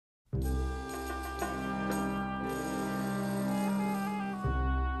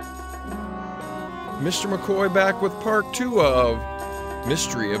Mr. McCoy back with part 2 of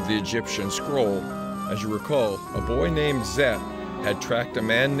Mystery of the Egyptian Scroll. As you recall, a boy named Zet had tracked a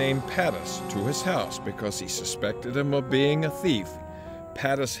man named Pattis to his house because he suspected him of being a thief.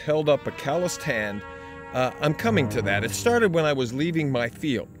 Pattis held up a calloused hand. I'm coming to that. It started when I was leaving my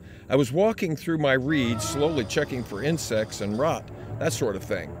field. I was walking through my reeds, slowly checking for insects and rot, that sort of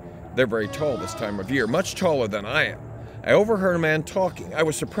thing. They're very tall this time of year, much taller than I am. I overheard a man talking. I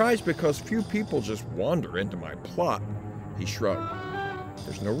was surprised because few people just wander into my plot. He shrugged.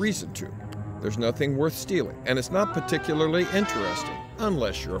 There's no reason to. There's nothing worth stealing, and it's not particularly interesting,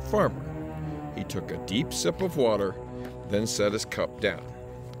 unless you're a farmer. He took a deep sip of water, then set his cup down.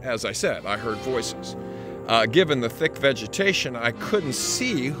 As I said, I heard voices. Given the thick vegetation, I couldn't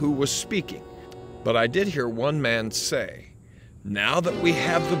see who was speaking, but I did hear one man say, "Now that we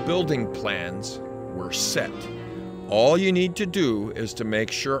have the building plans, we're set. All you need to do is to make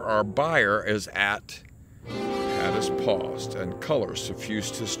sure our buyer is at..." Pattis paused, and color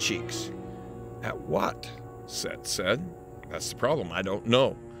suffused his cheeks. "At what?" Zet said. "That's the problem, I don't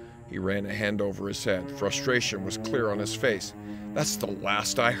know." He ran a hand over his head. Frustration was clear on his face. "That's the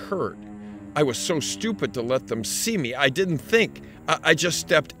last I heard. I was so stupid to let them see me. I didn't think. I just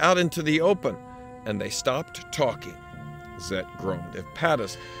stepped out into the open." And they stopped talking. Zet groaned. If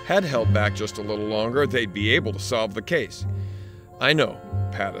Pattis had held back just a little longer, they'd be able to solve the case. "I know,"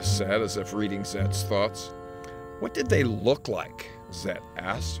 Pattis said, as if reading Zet's thoughts. "What did they look like?" Zet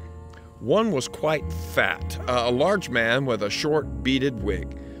asked. One was quite fat, a large man with a short beaded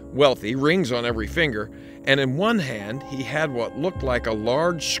wig, wealthy, rings on every finger, and in one hand he had what looked like a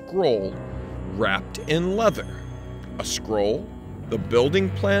large scroll wrapped in leather. A scroll? The building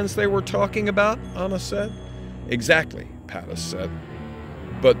plans they were talking about? Anna said. "Exactly," Pattis said.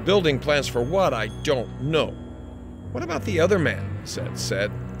 "But building plans for what? I don't know." "What about the other man?" Zet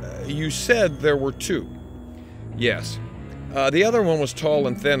said. "You said there were two." "Yes. The other one was tall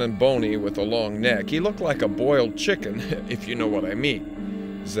and thin and bony with a long neck. He looked like a boiled chicken, if you know what I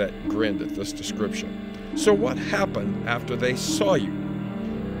mean." Zet grinned at this description. "So what happened after they saw you?"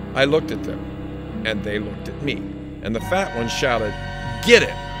 "I looked at them, and they looked at me, and the fat one shouted, 'Get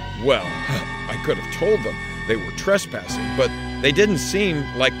it!' Well, I could have told them they were trespassing, but they didn't seem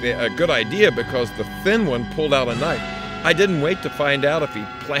like a good idea because the thin one pulled out a knife. I didn't wait to find out if he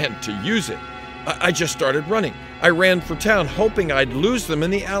planned to use it. I just started running. I ran for town, hoping I'd lose them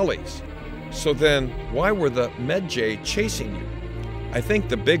in the alleys." "So then, why were the Medjay chasing you?" "I think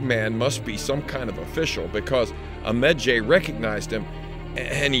the big man must be some kind of official because a Medjay recognized him,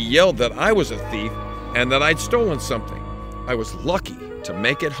 and he yelled that I was a thief and that I'd stolen something. I was lucky to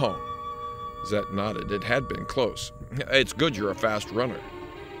make it home." Zet nodded. It had been close. "It's good you're a fast runner."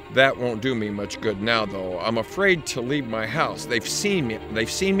 "That won't do me much good now, though. I'm afraid to leave my house. They've seen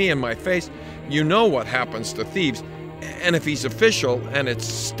me in my face. You know what happens to thieves, and if he's official and it's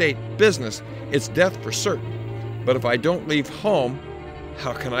state business, it's death for certain. But if I don't leave home,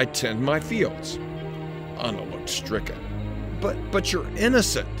 how can I tend my fields?" Anna looked stricken. But you're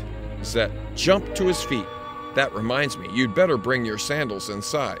innocent." Zet jumped to his feet. "That reminds me, you'd better bring your sandals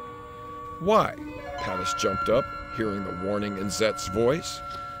inside." "Why?" Pattis jumped up, hearing the warning in Zet's voice.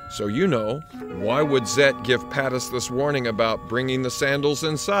 "So you know, why would Zet give Pattis this warning about bringing the sandals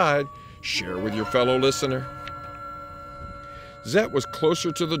inside? Share with your fellow listener." Zet was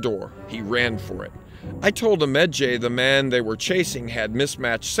closer to the door. He ran for it. "I told the Medjay the man they were chasing had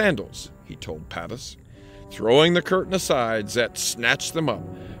mismatched sandals," he told Pattis. Throwing the curtain aside, Zet snatched them up.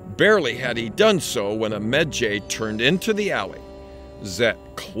 Barely had he done so when a Medjay turned into the alley. Zet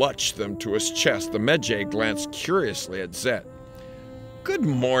clutched them to his chest. The Medjay glanced curiously at Zet. "Good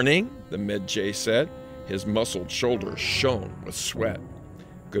morning," the Medjay said. His muscled shoulders shone with sweat.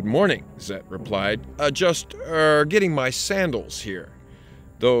 "Good morning," Zet replied. Just getting my sandals here.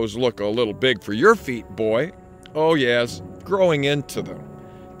 Those look a little big for your feet, boy." "Oh yes, growing into them."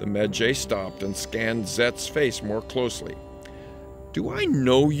 The Medjay stopped and scanned Zet's face more closely. "Do I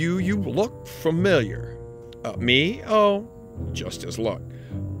know you? You look familiar." "Me? Oh, just his luck.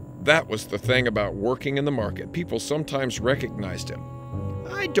 That was the thing about working in the market. People sometimes recognized him."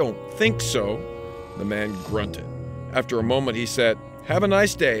 "I don't think so." The man grunted. After a moment he said, "Have a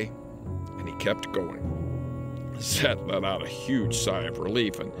nice day," and he kept going. Zet let out a huge sigh of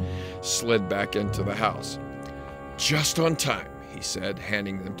relief and slid back into the house. "Just on time," he said,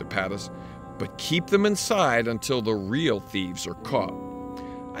 handing them to Pattis. "But keep them inside until the real thieves are caught."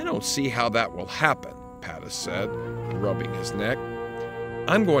 "I don't see how that will happen," Pattis said, rubbing his neck.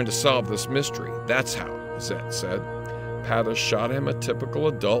 "I'm going to solve this mystery, that's how," Zet said. Pattis shot him a typical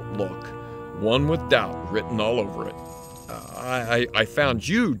adult look, one with doubt written all over it. I found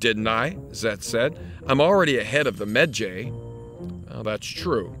you, didn't I? Zet said. I'm already ahead of the Medjay. Oh, that's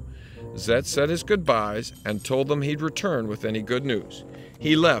true. Zet said his goodbyes and told them he'd return with any good news.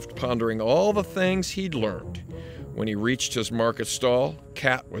 He left, pondering all the things he'd learned. When he reached his market stall,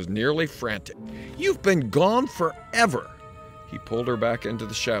 Cat was nearly frantic. "You've been gone forever!" He pulled her back into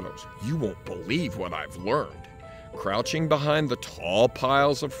the shadows. "You won't believe what I've learned." Crouching behind the tall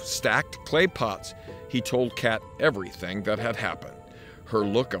piles of stacked clay pots, he told Cat everything that had happened. Her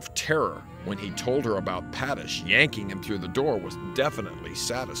look of terror when he told her about Paddish yanking him through the door was definitely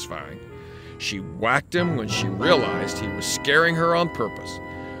satisfying. She whacked him when she realized he was scaring her on purpose.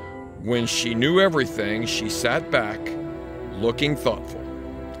 When she knew everything, she sat back, looking thoughtful.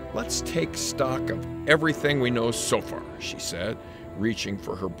 "Let's take stock of everything we know so far," she said, reaching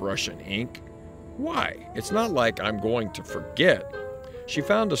for her brush and ink. "Why? It's not like I'm going to forget." She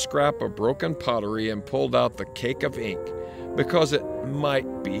found a scrap of broken pottery and pulled out the cake of ink, because it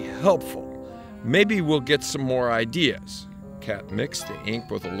might be helpful. "Maybe we'll get some more ideas." Cat mixed the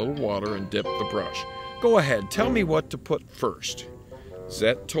ink with a little water and dipped the brush. "Go ahead, tell me what to put first."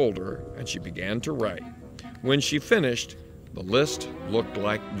 Zet told her, and she began to write. When she finished, the list looked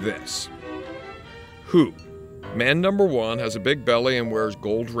like this. Who? Man number 1 has a big belly and wears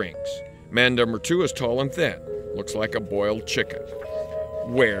gold rings. Man number 2 is tall and thin, looks like a boiled chicken.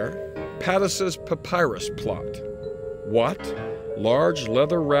 Where? Paddis's papyrus plot. What? Large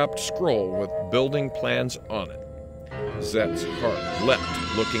leather-wrapped scroll with building plans on it. Zet's heart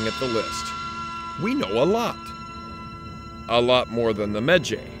leapt looking at the list. We know a lot. A lot more than the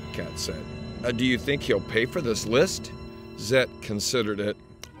Medjay, Cat said. Do you think he'll pay for this list? Zet considered it.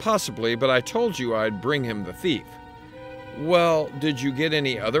 Possibly, but I told you I'd bring him the thief. Well, did you get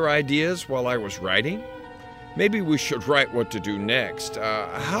any other ideas while I was writing? Maybe we should write what to do next.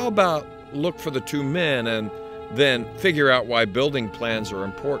 How about look for the 2 men and then figure out why building plans are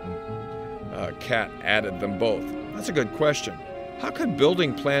important? Cat added them both. That's a good question. How could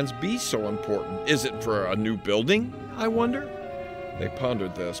building plans be so important? Is it for a new building, I wonder? They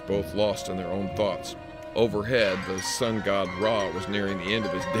pondered this, both lost in their own thoughts. Overhead, the sun god Ra was nearing the end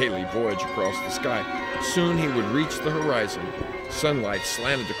of his daily voyage across the sky. Soon he would reach the horizon. Sunlight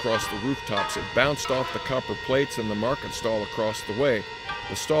slanted across the rooftops. It bounced off the copper plates in the market stall across the way.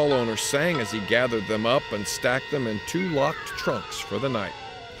 The stall owner sang as he gathered them up and stacked them in 2 locked trunks for the night.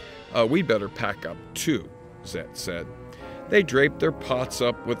 We'd better pack up too, Zet said. They draped their pots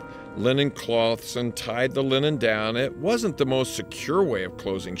up with linen cloths and tied the linen down. It wasn't the most secure way of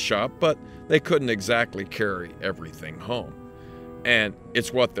closing shop, but they couldn't exactly carry everything home. And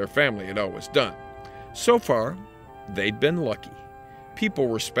it's what their family had always done. So far, they'd been lucky. People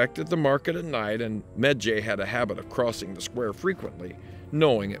respected the market at night, and Medjay had a habit of crossing the square frequently,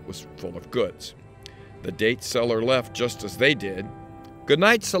 knowing it was full of goods. The date seller left just as they did. Good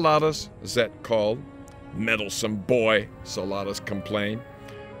night, Saladas, Zet called. Meddlesome boy, Saladas complained.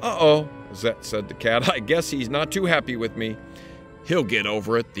 Uh-oh, Zet said to Cat. I guess he's not too happy with me. He'll get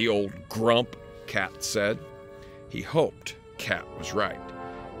over it, the old grump, Cat said. He hoped Cat was right.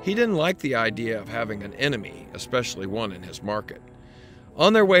 He didn't like the idea of having an enemy, especially one in his market.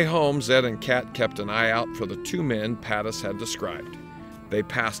 On their way home, Zet and Cat kept an eye out for the 2 men Paddis had described. They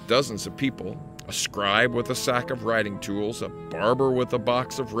passed dozens of people, a scribe with a sack of writing tools, a barber with a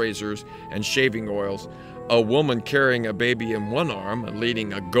box of razors and shaving oils, a woman carrying a baby in one arm and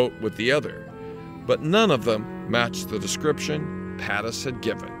leading a goat with the other. But none of them matched the description Paddis had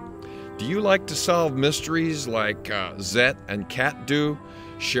given. Do you like to solve mysteries like Zet and Cat do?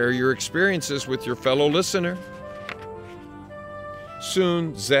 Share your experiences with your fellow listener.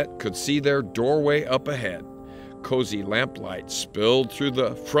 Soon, Zet could see their doorway up ahead. Cozy lamplight spilled through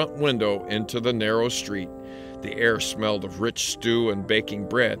the front window into the narrow street. The air smelled of rich stew and baking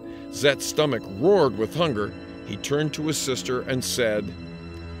bread. Zet's stomach roared with hunger. He turned to his sister and said,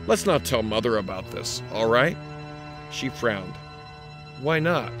 Let's not tell Mother about this, all right? She frowned. Why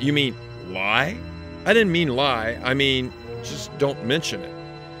not? You mean lie? I didn't mean lie. I mean, just don't mention it.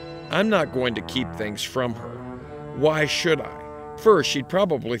 I'm not going to keep things from her. Why should I? First, she'd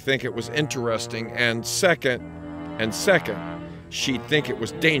probably think it was interesting, and second, she'd think it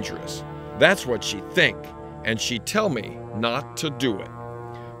was dangerous. That's what she'd think, and she'd tell me not to do it.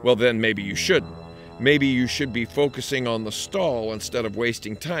 Well, then maybe you shouldn't. Maybe you should be focusing on the stall instead of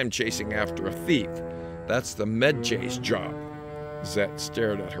wasting time chasing after a thief. That's the Medjay's job. Zet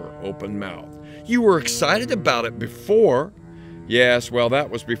stared at her open mouth. You were excited about it before. Yes, well, that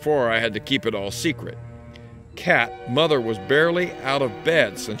was before I had to keep it all secret. Cat, Mother was barely out of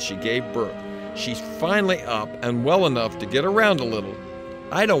bed since she gave birth. She's finally up and well enough to get around a little.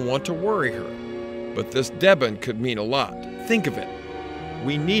 I don't want to worry her. But this Deben could mean a lot. Think of it.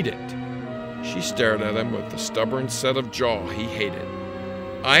 We need it. She stared at him with the stubborn set of jaw he hated.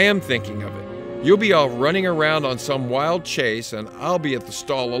 I am thinking of it. You'll be all running around on some wild chase, and I'll be at the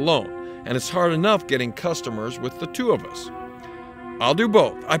stall alone, and it's hard enough getting customers with the two of us. I'll do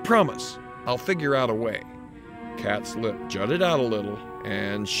both, I promise. I'll figure out a way. Kat's lip jutted out a little,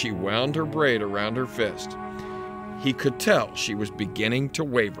 and she wound her braid around her fist. He could tell she was beginning to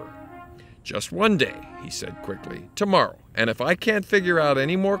waver. Just one day, he said quickly. Tomorrow, and if I can't figure out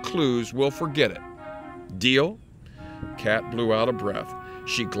any more clues, we'll forget it. Deal? Kat blew out a breath.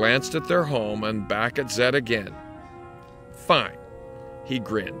 She glanced at their home and back at Zed again. Fine, he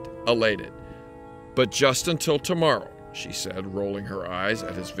grinned, elated. But just until tomorrow, she said, rolling her eyes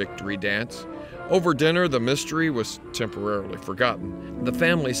at his victory dance. Over dinner, the mystery was temporarily forgotten. The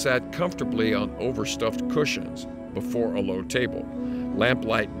family sat comfortably on overstuffed cushions before a low table.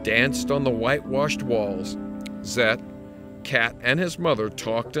 Lamplight danced on the whitewashed walls. Zet, Kat, and his mother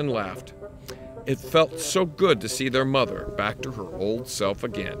talked and laughed. It felt so good to see their mother back to her old self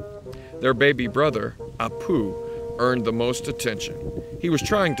again. Their baby brother, Apu, earned the most attention. He was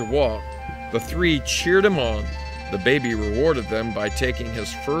trying to walk. The three cheered him on. The baby rewarded them by taking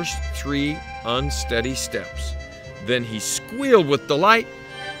his first 3 unsteady steps. Then he squealed with delight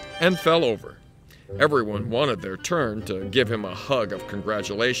and fell over. Everyone wanted their turn to give him a hug of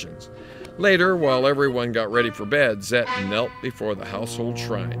congratulations. Later, while everyone got ready for bed, Zet knelt before the household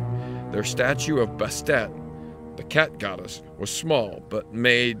shrine. Their statue of Bastet, the cat goddess, was small but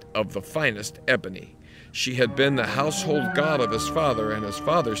made of the finest ebony. She had been the household god of his father and his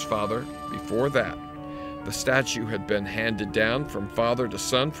father's father before that. The statue had been handed down from father to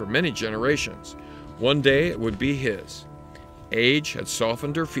son for many generations. One day it would be his. Age had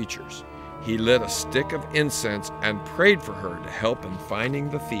softened her features. He lit a stick of incense and prayed for her to help in finding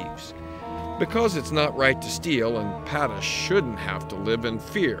the thieves. Because it's not right to steal, and Patis shouldn't have to live in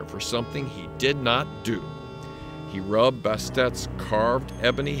fear for something he did not do. He rubbed Bastet's carved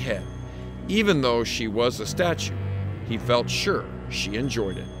ebony head. Even though she was a statue, he felt sure she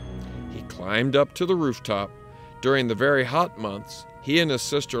enjoyed it. He climbed up to the rooftop. During the very hot months, he and his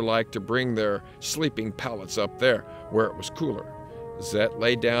sister liked to bring their sleeping pallets up there where it was cooler. Zet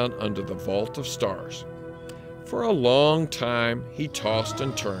lay down under the vault of stars. For a long time, he tossed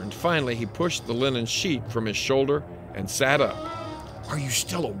and turned. Finally, he pushed the linen sheet from his shoulder and sat up. Are you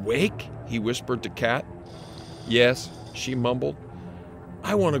still awake? He whispered to Kat. Yes, she mumbled.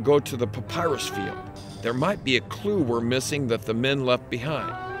 I want to go to the papyrus field. There might be a clue we're missing that the men left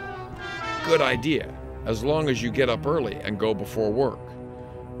behind. Good idea, as long as you get up early and go before work.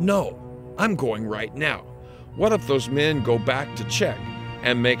 No, I'm going right now. What if those men go back to check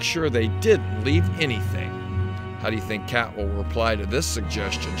and make sure they didn't leave anything? How do you think Kat will reply to this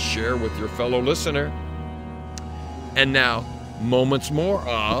suggestion? Share with your fellow listener. And now, moments more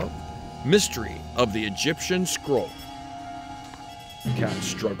of Mystery of the Egyptian Scroll. Kat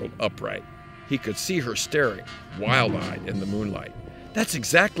struggled upright. He could see her staring, wild-eyed in the moonlight. That's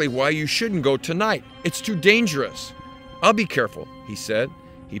exactly why you shouldn't go tonight. It's too dangerous. I'll be careful, he said.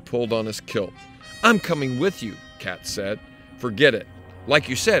 He pulled on his kilt. I'm coming with you, Kat said. Forget it. Like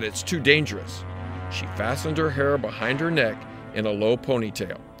you said, it's too dangerous. She fastened her hair behind her neck in a low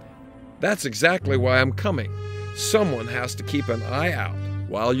ponytail. That's exactly why I'm coming. Someone has to keep an eye out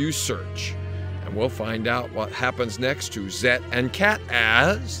while you search. And we'll find out what happens next to Zet and Kat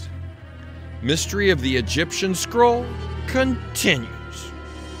as Mystery of the Egyptian Scroll continues.